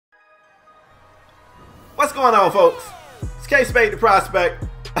What's going on, folks? It's KspadeTheProspect.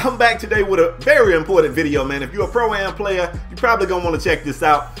 I'm back today with a very important video, man. If you're a Pro-Am player, you're probably going to want to check this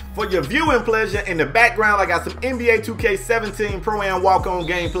out. For your viewing pleasure, in the background, I got some NBA 2K17 Pro-Am walk-on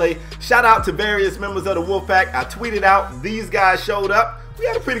gameplay. Shout out to various members of the Wolfpack. I tweeted out, these guys showed up. We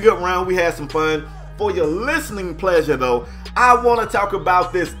had a pretty good round. We had some fun. For your listening pleasure, though, I want to talk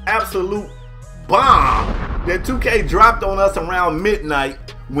about this absolute bomb that 2K dropped on us around midnight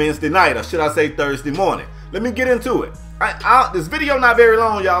Wednesday night, or should I say Thursday morning. Let me get into it. This video not very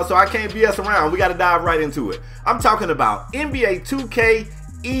long, y'all, so I can't BS around. We got to dive right into it. I'm talking about NBA 2K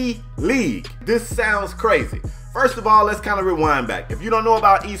eLeague. This sounds crazy. First of all, let's kind of rewind back. If you don't know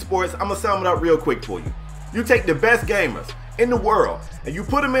about esports, I'm going to sum it up real quick for you. You take the best gamers in the world and you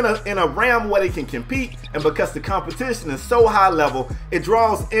put them in a realm where they can compete, and because the competition is so high level, it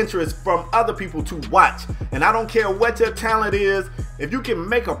draws interest from other people to watch. And I don't care what your talent is, if you can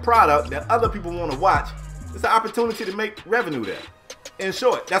make a product that other people want to watch, it's an opportunity to make revenue there. In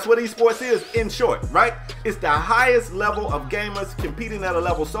short, that's what esports is, in short, right? It's the highest level of gamers competing at a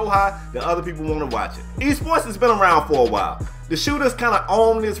level so high that other people want to watch it. Esports has been around for a while. The shooters kind of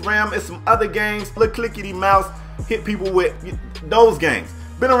own this realm. It's some other games, little clickety mouse, hit people with those games.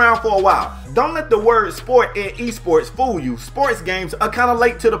 Been around for a while. Don't let the word sport and esports fool you. Sports games are kind of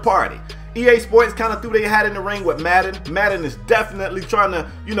late to the party. EA Sports kind of threw their hat in the ring with Madden. Madden is definitely trying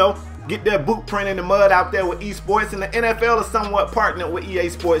to, get their boot print in the mud out there with esports, and the NFL is somewhat partnered with EA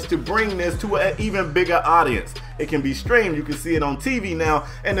Sports to bring this to an even bigger audience. It can be streamed, you can see it on TV now,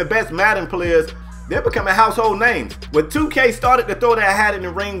 and the best Madden players, they're becoming household names. When 2K started to throw their hat in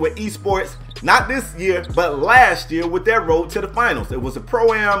the ring with esports, not this year, but last year with their road to the finals. It was a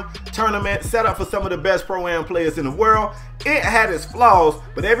Pro-Am tournament set up for some of the best Pro-Am players in the world. It had its flaws,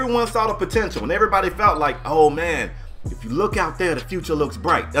 but everyone saw the potential, and everybody felt like, oh man, if you look out there, the future looks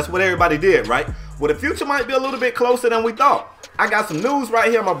bright. That's what everybody did, right? Well, the future might be a little bit closer than we thought. I got some news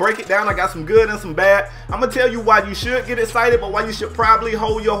right here. I'm going to break it down. I got some good and some bad. I'm going to tell you why you should get excited, but why you should probably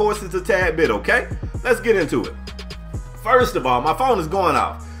hold your horses a tad bit, okay? Let's get into it. First of all, my phone is going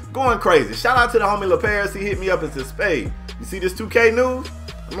off. Going crazy. Shout out to the homie LaParis. He hit me up and said, Spade, you see this 2K news?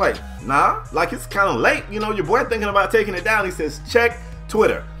 I'm like, nah. Like, it's kind of late. Your boy thinking about taking it down. He says, check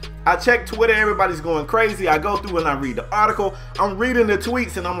Twitter. I check Twitter, everybody's going crazy. I go through and I read the article. I'm reading the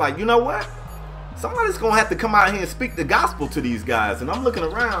tweets and I'm like, you know what? Somebody's going to have to come out here and speak the gospel to these guys. And I'm looking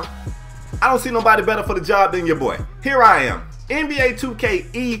around. I don't see nobody better for the job than your boy. Here I am. NBA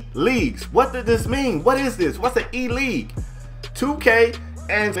 2K eLeagues. What does this mean? What is this? What's an eLeague? 2K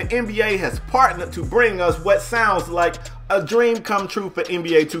and the NBA has partnered to bring us what sounds like a dream come true for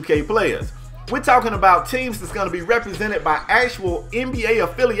NBA 2K players. We're talking about teams that's going to be represented by actual NBA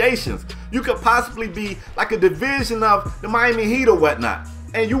affiliations. You could possibly be like a division of the Miami Heat or whatnot.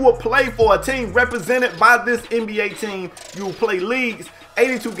 And you will play for a team represented by this NBA team. You will play leagues,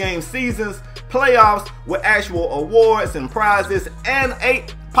 82-game seasons, playoffs with actual awards and prizes, and a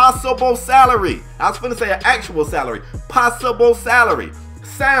possible salary. I was going to say an actual salary. Possible salary.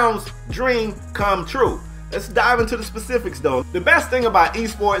 Sounds dream come true. Let's dive into the specifics though. The best thing about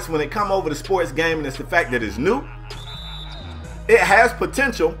esports when it comes over to sports gaming is the fact that it's new, it has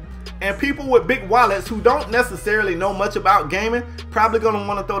potential, and people with big wallets who don't necessarily know much about gaming probably going to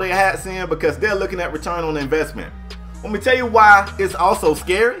want to throw their hats in because they're looking at return on investment. Let me tell you why it's also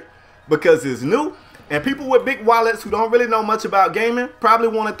scary. Because it's new, and people with big wallets who don't really know much about gaming probably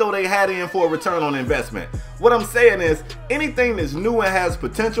want to throw their hat in for a return on investment. What I'm saying is, anything that's new and has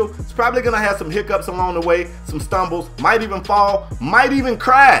potential, it's probably going to have some hiccups along the way, some stumbles, might even fall, might even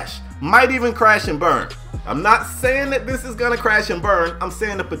crash and burn. I'm not saying that this is going to crash and burn. I'm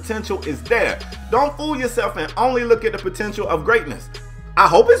saying the potential is there. Don't fool yourself and only look at the potential of greatness. I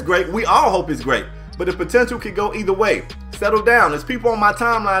hope it's great. We all hope it's great. But the potential could go either way. Settle down. There's people on my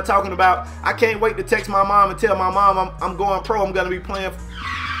timeline talking about, I can't wait to text my mom and tell my mom I'm going pro. I'm going to be playing.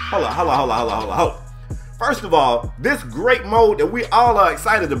 Hold on. First of all, this great mode that we all are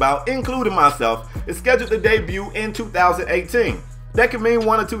excited about, including myself, is scheduled to debut in 2018. That could mean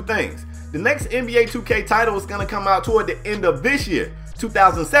one or two things. The next NBA 2K title is going to come out toward the end of this year,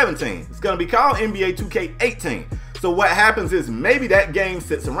 2017. It's going to be called NBA 2K18. So what happens is maybe that game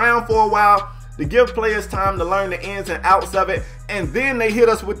sits around for a while to give players time to learn the ins and outs of it, and then they hit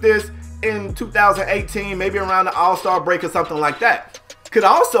us with this in 2018, maybe around the All-Star break or something like that. Could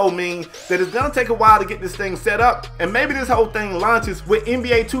also mean that it's going to take a while to get this thing set up, and maybe this whole thing launches with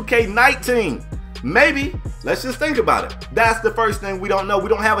NBA 2K19. Maybe. Let's just think about it. That's the first thing we don't know. We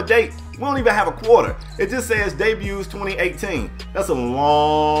don't have a date. We don't even have a quarter. It just says debuts 2018. That's a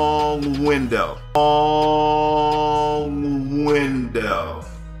long window.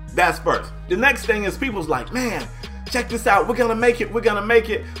 That's first. The next thing is people's like, man, check this out. We're gonna make it. We're gonna make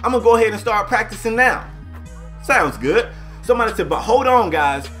it. I'm gonna go ahead and start practicing now. Sounds good. Somebody said, but hold on,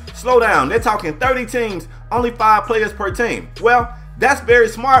 guys. Slow down. They're talking 30 teams, only 5 players per team. Well, that's very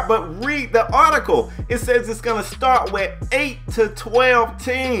smart, but read the article. It says it's gonna start with 8 to 12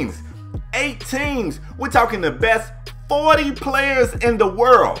 teams. 8 teams. We're talking the best 40 players in the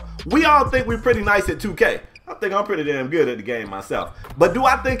world. We all think we're pretty nice at 2K. I think I'm pretty damn good at the game myself. But do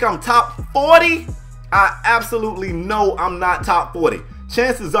I think I'm top 40? I absolutely know I'm not top 40.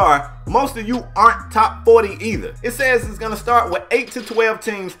 Chances are, most of you aren't top 40 either. It says it's gonna start with 8 to 12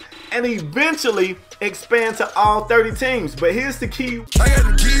 teams and eventually expand to all 30 teams. But here's the key. I got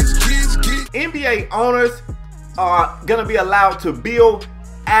the keys. NBA owners are gonna be allowed to build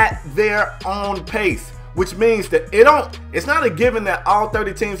at their own pace, which means that it's not a given that all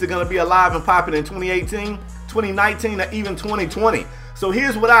 30 teams are gonna be alive and popping in 2018, 2019, or even 2020. So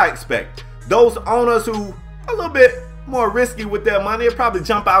here's what I expect. Those owners who are a little bit more risky with their money will probably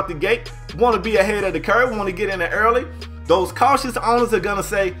jump out the gate, want to be ahead of the curve, want to get in there early. Those cautious owners are going to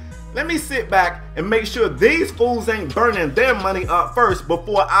say, let me sit back and make sure these fools ain't burning their money up first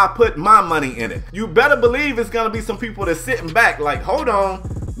before I put my money in it. You better believe it's going to be some people that's sitting back like, hold on,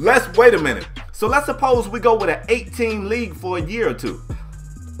 let's wait a minute. So let's suppose we go with an 8-team league for a year or two.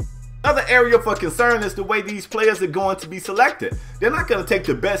 Another area for concern is the way these players are going to be selected. They're not going to take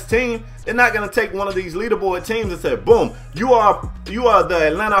the best team. They're not going to take one of these leaderboard teams and say, boom, you are the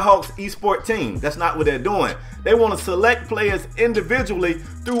Atlanta Hawks eSport team. That's not what they're doing. They want to select players individually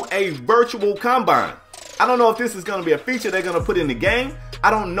through a virtual combine. I don't know if this is going to be a feature they're going to put in the game. I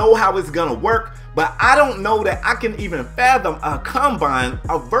don't know how it's going to work, but I don't know that I can even fathom a combine,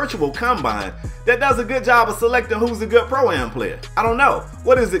 a virtual combine, that does a good job of selecting who's a good Pro-Am player. I don't know.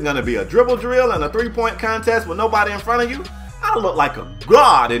 What is it going to be, a dribble drill and a 3-point contest with nobody in front of you? I look like a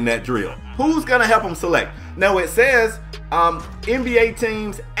god in that drill. Who's going to help them select? Now it says NBA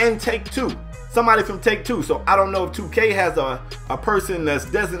teams and Take-Two. Somebody from Take-Two. So I don't know if 2K has a person that's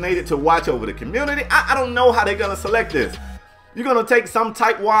designated to watch over the community. I don't know how they're going to select this. You're going to take some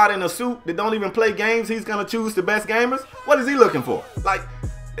tightwad in a suit that don't even play games. He's going to choose the best gamers. What is he looking for? Like,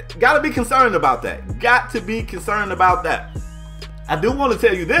 got to be concerned about that. Got to be concerned about that. I do want to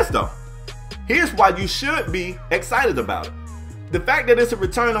tell you this, though. Here's why you should be excited about it. The fact that it's a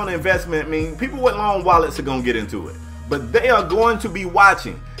return on investment means people with long wallets are going to get into it. But they are going to be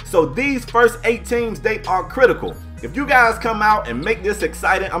watching. So these first 8 teams, they are critical. If you guys come out and make this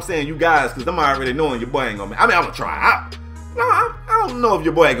exciting, I'm saying you guys because I'm already knowing your boy ain't going to make it. I mean, I'm going to try out. No, I don't know if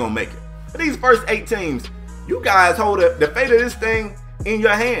your boy ain't going to make it. But these first 8 teams, you guys hold the fate of this thing in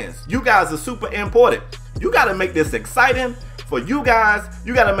your hands. You guys are super important. You got to make this exciting for you guys.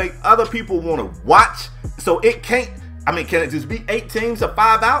 You got to make other people want to watch. So it can't, I mean, can it just be 8 teams of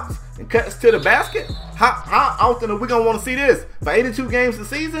 5 outs and cuts to the basket? How often are we going to want to see this? For 82 games a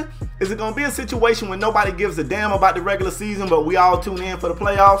season? Is it going to be a situation where nobody gives a damn about the regular season, but we all tune in for the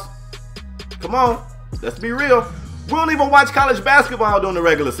playoffs? Come on, let's be real. We don't even watch college basketball during the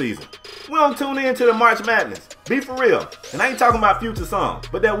regular season. We don't tune in to the March Madness. Be for real. And I ain't talking about future songs,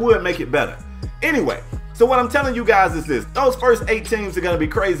 but that would make it better. Anyway, so what I'm telling you guys is this. Those first 8 teams are going to be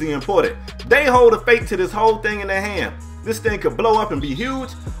crazy important. They hold the fate to this whole thing in their hand. This thing could blow up and be huge.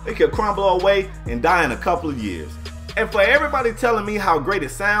 It could crumble away and die in a couple of years. And for everybody telling me how great it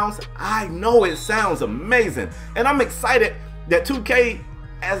sounds, I know it sounds amazing. And I'm excited that 2K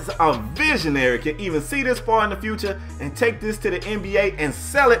as a visionary can even see this far in the future and take this to the NBA and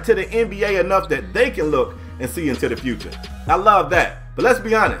sell it to the NBA enough that they can look and see into the future. I love that. But let's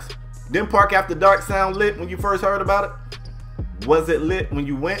be honest. Didn't Park After Dark sound lit when you first heard about it? Was it lit when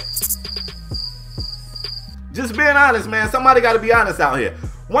you went? Just being honest, man. Somebody got to be honest out here.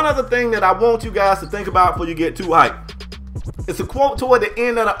 One other thing that I want you guys to think about before you get too hyped. It's a quote toward the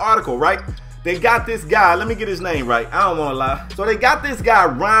end of the article, right? They got this guy, let me get his name right, I don't want to lie. So they got this guy,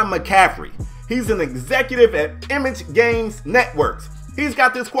 Ryan McCaffrey. He's an executive at Image Games Networks. He's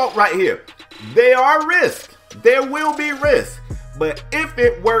got this quote right here. There are risks, there will be risks, but if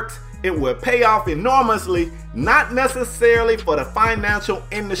it works, it will pay off enormously, not necessarily for the financial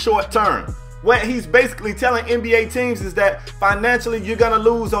in the short term. What he's basically telling NBA teams is that financially you're going to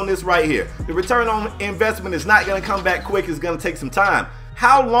lose on this right here. The return on investment is not going to come back quick, it's going to take some time.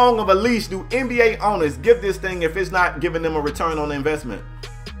 How long of a leash do NBA owners give this thing if it's not giving them a return on investment?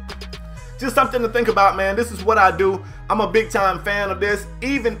 Just something to think about, man. This is what I do. I'm a big time fan of this,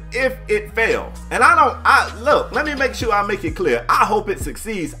 even if it fails. And look, let me make sure I make it clear. I hope it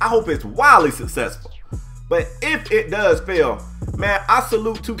succeeds. I hope it's wildly successful. But if it does fail, man, I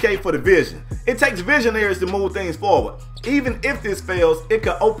salute 2K for the vision. It takes visionaries to move things forward. even if this fails, it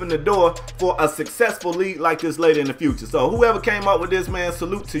could open the door for a successful league like this later in the future. So whoever came up with this, man,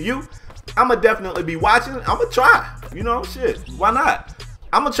 salute to you. I'ma definitely be watching. I'ma try. You know, shit. Why not?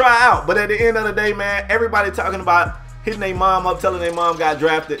 I'ma try out. But at the end of the day, man, everybody talking about hitting their mom up, telling their mom got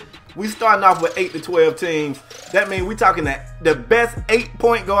drafted. We starting off with 8 to 12 teams. That means we talking the best 8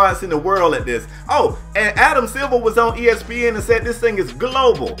 point guards in the world at this. Oh, and Adam Silver was on ESPN and said this thing is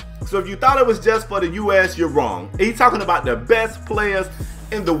global. So if you thought it was just for the US, you're wrong. He's talking about the best players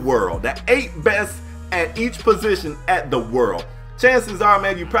in the world. The 8 best at each position at the world. Chances are,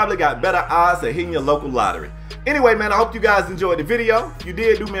 man, you probably got better odds at hitting your local lottery. Anyway, man, I hope you guys enjoyed the video. If you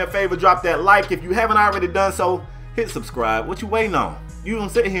did, do me a favor, drop that like. If you haven't already done so, hit subscribe. What you waiting on? You don't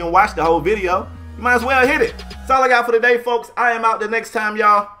sit here and watch the whole video. You might as well hit it. That's all I got for today, folks. I am out the next time,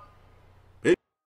 y'all.